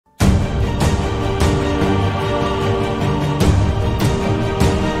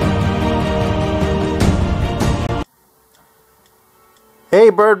Hey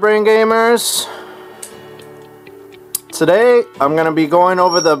Bird Brain Gamers! Today I'm going to be going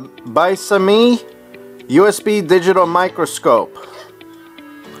over the Bysameyee USB digital microscope.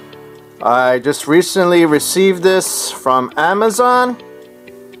 I just recently received this from Amazon.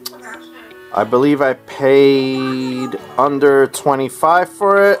 I believe I paid under $25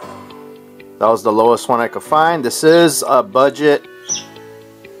 for it. That was the lowest one I could find. This is a budget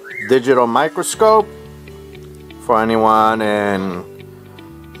digital microscope for anyone in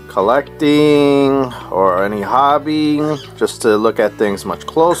collecting or any hobby, just to look at things much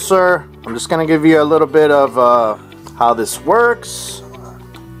closer. I'm just going to give you a little bit of how this works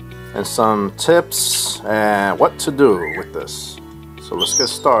and some tips and what to do with this. So let's get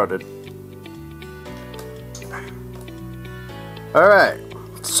started. Alright,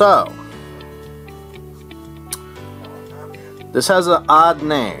 so this has an odd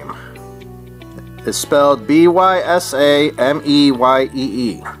name. It's spelled B-Y-S-A-M-E-Y-E-E.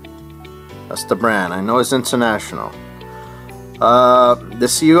 That's the brand. I know it's international.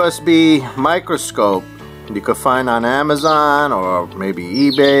 This USB microscope you could find on Amazon or maybe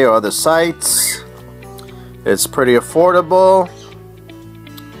eBay or other sites. It's pretty affordable.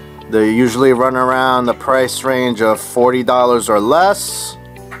 They usually run around the price range of $40 or less.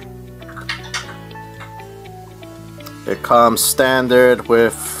 It comes standard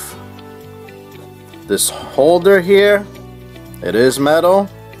with this holder here. It is metal.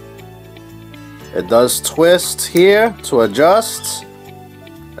 It does twist here to adjust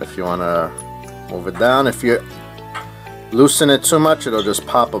if you want to move it down. If you loosen it too much, it'll just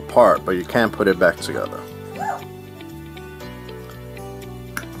pop apart, but you can't put it back together.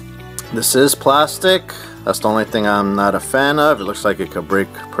 This is plastic. That's the only thing I'm not a fan of. It looks like it could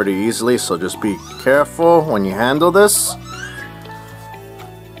break pretty easily, so just be careful when you handle this.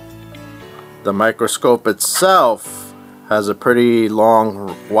 The microscope itself has a pretty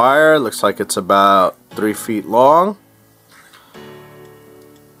long wire. Looks like it's about 3 feet long.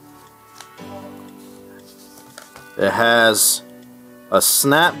 It has a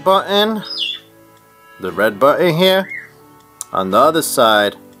snap button, the red button here. On the other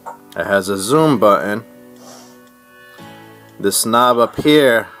side, it has a zoom button. This knob up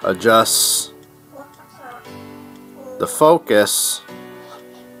here adjusts the focus.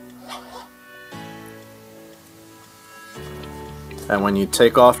 And when you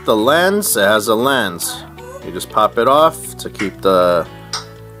take off the lens, it has a lens. You just pop it off to keep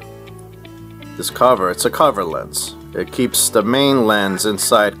this cover. It's a cover lens. It keeps the main lens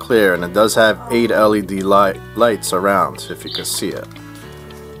inside clear, and it does have 8 LED lights around, if you can see it.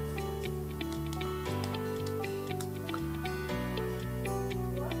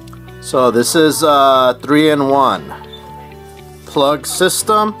 So this is a 3-in-1 plug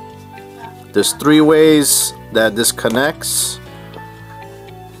system. There's 3 ways that this connects.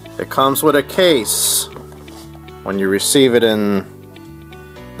 It comes with a case when you receive it in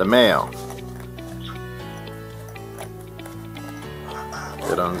the mail.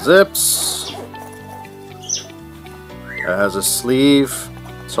 It unzips. It has a sleeve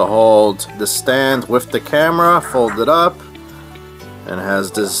to hold the stand with the camera folded up, and it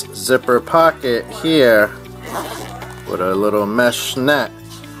has this zipper pocket here with a little mesh net.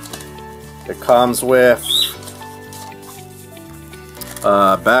 It comes with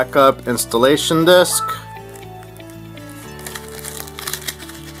backup installation disc.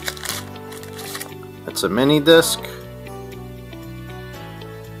 It's a mini disc.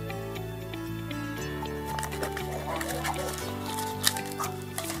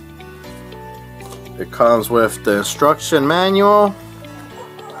 It comes with the instruction manual.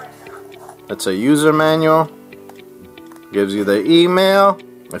 It's a user manual. Gives you the email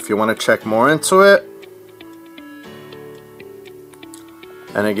if you want to check more into it.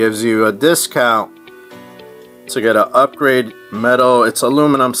 And it gives you a discount to get an upgrade metal. It's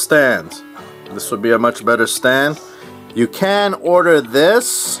aluminum stand. This would be a much better stand. You can order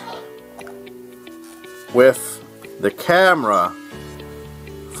this with the camera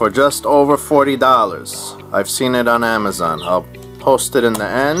for just over $40. I've seen it on Amazon. I'll post it in the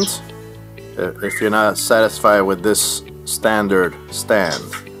end if you're not satisfied with this standard stand.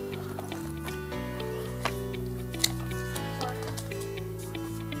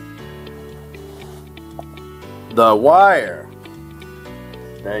 The wire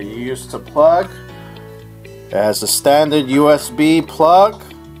that you use to plug, it has a standard USB plug,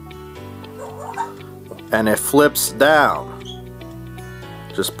 and it flips down.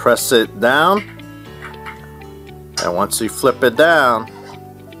 Just press it down, and once you flip it down,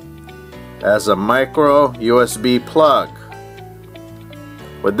 it has a micro USB plug.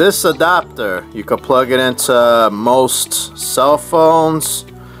 With this adapter, you can plug it into most cell phones,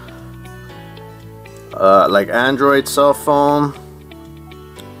 like Android cell phone.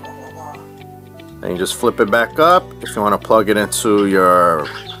 And you just flip it back up if you want to plug it into your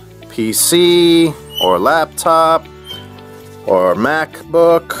PC or laptop or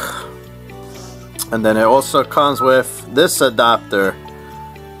MacBook. And then it also comes with this adapter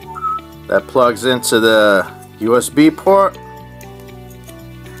that plugs into the USB port,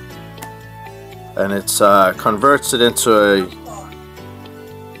 and it's converts it into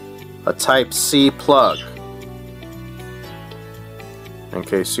a type C plug in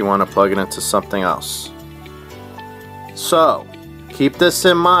case you want to plug it into something else. So keep this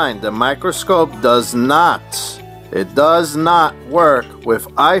in mind, the Microscope does not work with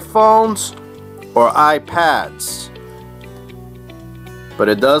iPhones or iPads, but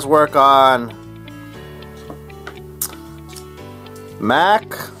it does work on Mac.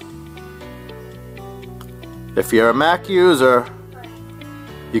 If you're a Mac user,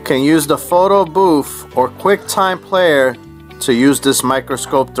 you can use the photo booth or QuickTime player to use this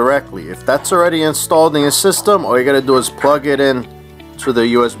Microscope directly. If that's already installed in your system, all you gotta do is plug it in to the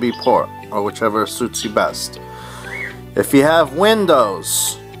USB port or whichever suits you best. If you have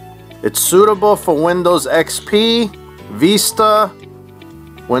Windows, it's suitable for Windows XP, Vista,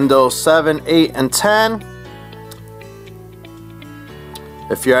 Windows 7, 8, and 10.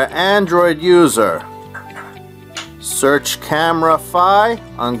 If you're an Android user, search Camera Fi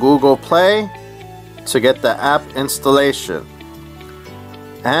on Google Play to get the app installation.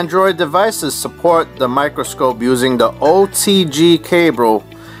 Android devices support the Microscope using the OTG cable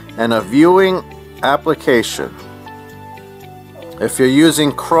and a viewing application. If you're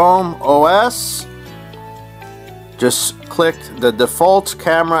using Chrome OS, just click the default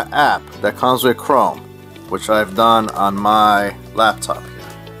camera app that comes with Chrome, which I've done on my laptop here.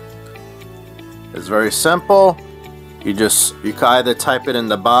 It's very simple. You can either type it in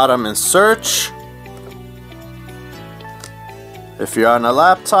the bottom and search. If you're on a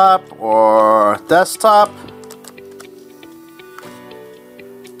laptop or desktop,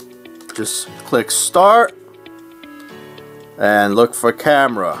 just click Start and look for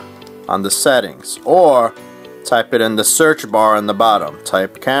camera on the settings, or type it in the search bar on the bottom.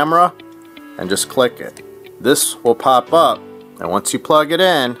 Type camera and just click it. This will pop up, and once you plug it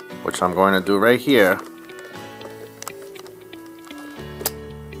in, which I'm going to do right here,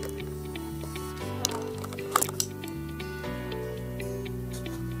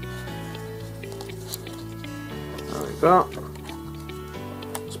 there we go.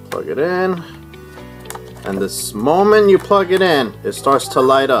 Just plug it in, and this moment you plug it in, it starts to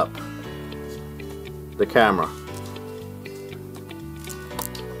light up the camera.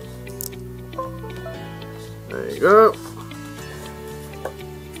 There you go.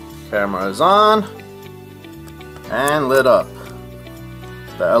 Camera is on and lit up.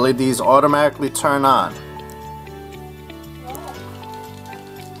 The LEDs automatically turn on.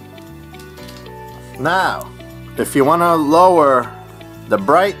 Now, if you want to lower the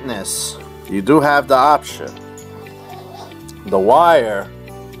brightness, you do have the option. The wire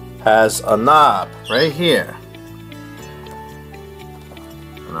has a knob right here,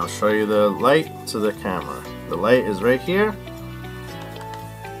 and I'll show you the light to the camera. The light is right here.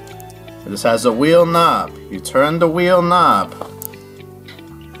 This has a wheel knob. You turn the wheel knob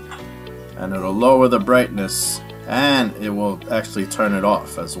and it'll lower the brightness, and it will actually turn it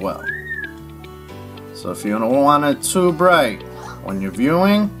off as well. So if you don't want it too bright when you're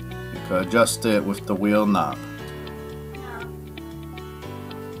viewing, you can adjust it with the wheel knob.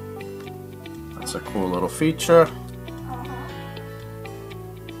 That's a cool little feature.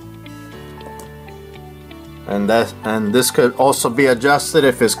 And this could also be adjusted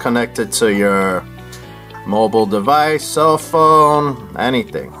if it's connected to your mobile device, cell phone,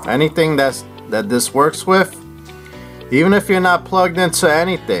 anything that this works with. Even if you're not plugged into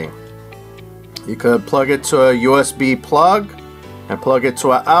anything, you could plug it to a USB plug and plug it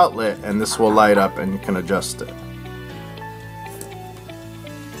to an outlet, and this will light up and you can adjust it.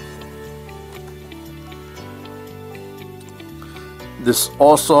 This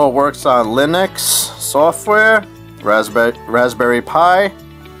also works on Linux software, Raspberry Pi.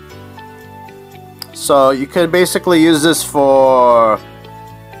 So you could basically use this for,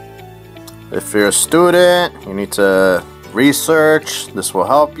 if you're a student, you need to research, this will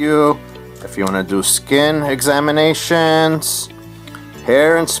help you. If you want to do skin examinations,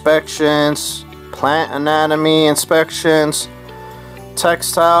 hair inspections, plant anatomy inspections,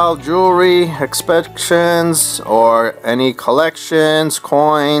 textile, jewelry inspections, or any collections,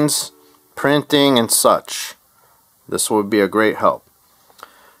 coins, printing, and such. This would be a great help.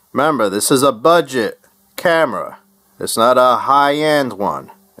 Remember, this is a budget camera. It's not a high-end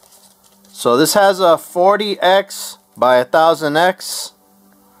one. So this has a 40x by 1000x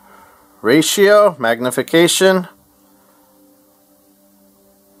ratio, magnification.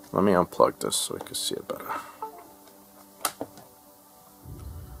 Let me unplug this so we can see it better.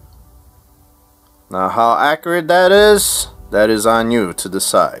 Now how accurate that is on you to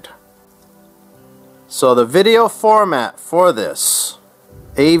decide. So the video format for this,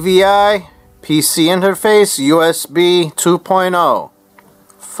 AVI, PC interface, USB 2.0.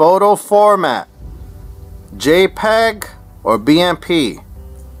 Photo format, JPEG or BMP.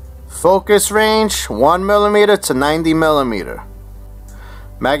 Focus range 1mm to 90mm.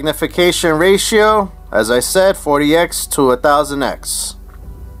 Magnification ratio, as I said, 40x to 1000x.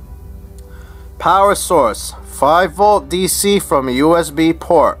 Power source, 5V DC from a USB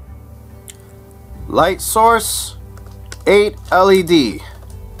port. Light source, 8 LED.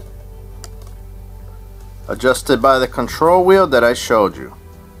 Adjusted by the control wheel that I showed you.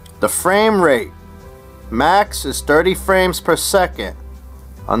 The frame rate, max is 30 frames per second,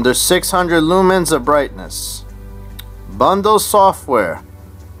 under 600 lumens of brightness. Bundle software,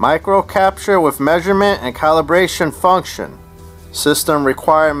 micro capture with measurement and calibration function. System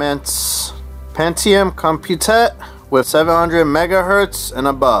requirements, Pentium Computet with 700 megahertz and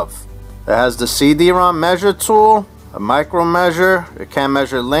above. It has the CD-ROM measure tool, a micro measure. It can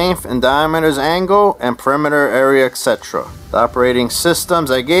measure length and diameters, angle, and perimeter area, etc. The operating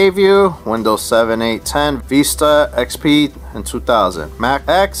systems I gave you, Windows 7, 8, 10, Vista, XP, and 2000. Mac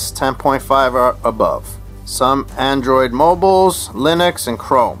X, 10.5 or above. Some Android mobiles, Linux, and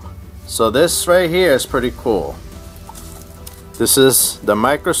Chrome. So this right here is pretty cool. This is the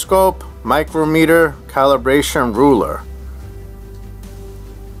Microscope micrometer calibration ruler.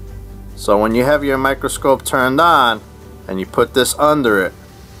 So when you have your microscope turned on and you put this under it,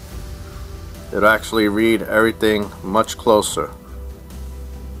 it'll actually read everything much closer.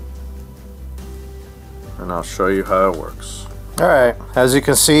 And I'll show you how it works. Alright, as you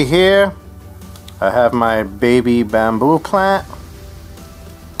can see here, I have my baby bamboo plant.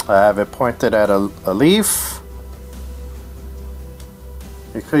 I have it pointed at a leaf.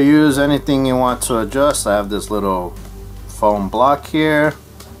 You could use anything you want to adjust. I have this little foam block here.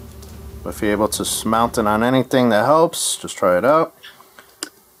 If you're able to mount it on anything, that helps. Just try it out.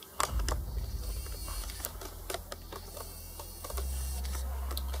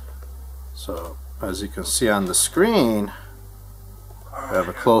 So, as you can see on the screen, I have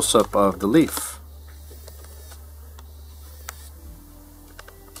a close-up of the leaf.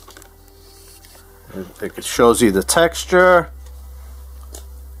 It shows you the texture,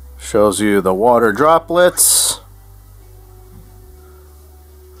 shows you the water droplets.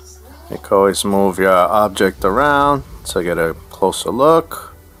 You can always move your object around to get a closer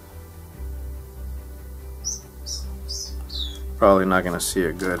look. Probably not going to see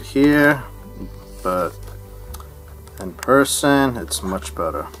it good here, but in person it's much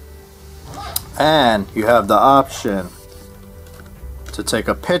better. And you have the option to take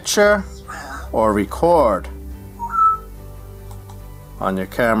a picture or record on your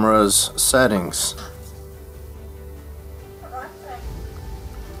camera's settings.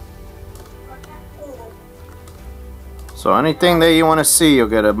 So anything that you want to see, you'll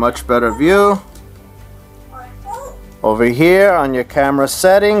get a much better view. Over here on your camera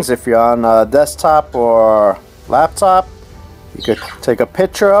settings, if you're on a desktop or laptop, you could take a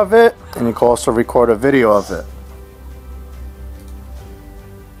picture of it and you can also record a video of it.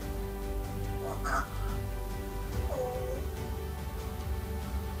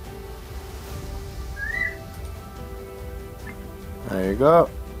 There you go.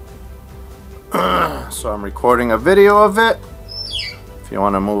 So I'm recording a video of it. If you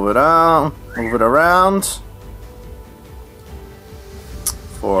want to move it around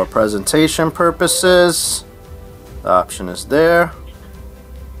for presentation purposes, the option is there.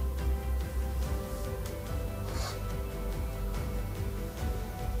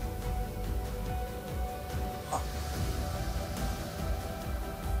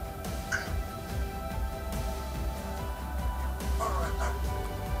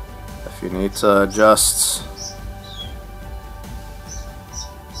 If you need to adjust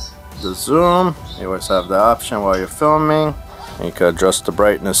the zoom, you always have the option while you're filming. You can adjust the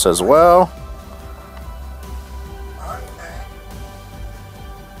brightness as well.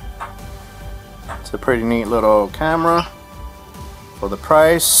 It's a pretty neat little camera. For the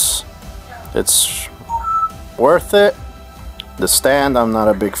price, it's worth it. The stand I'm not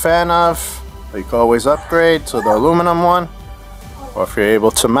a big fan of, but you can always upgrade to the aluminum one. Or if you're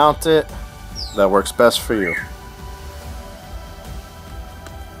able to mount it, that works best for you.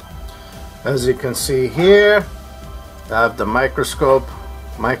 As you can see here, I have the microscope,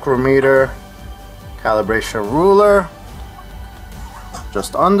 micrometer, calibration ruler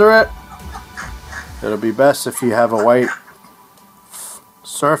just under it. It'll be best if you have a white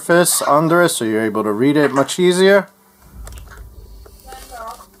surface under it so you're able to read it much easier.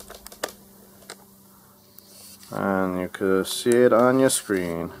 And you could see it on your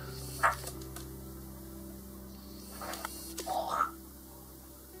screen.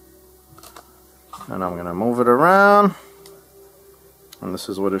 And I'm going to move it around, and this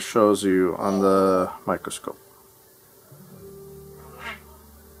is what it shows you on the microscope.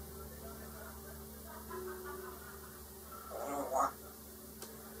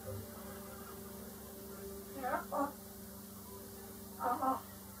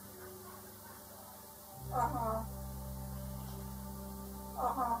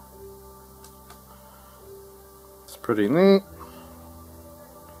 It's pretty neat.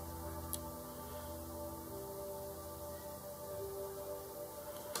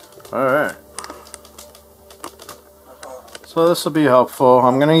 Alright, so this will be helpful.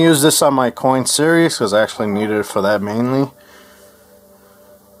 I'm going to use this on my coin series because I actually needed it for that mainly.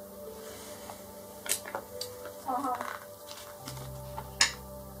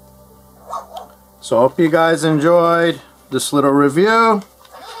 So I hope you guys enjoyed this little review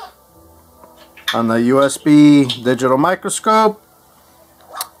on the USB digital microscope.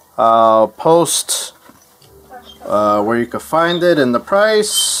 I'll post where you can find it and the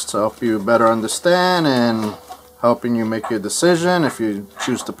price to help you better understand and helping you make your decision if you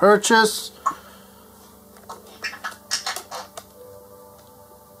choose to purchase.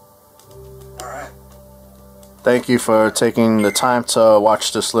 Thank you for taking the time to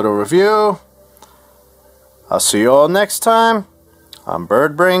watch this little review. I'll see you all next time on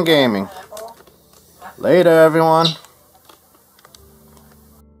Bird Brain Gaming. Later, everyone.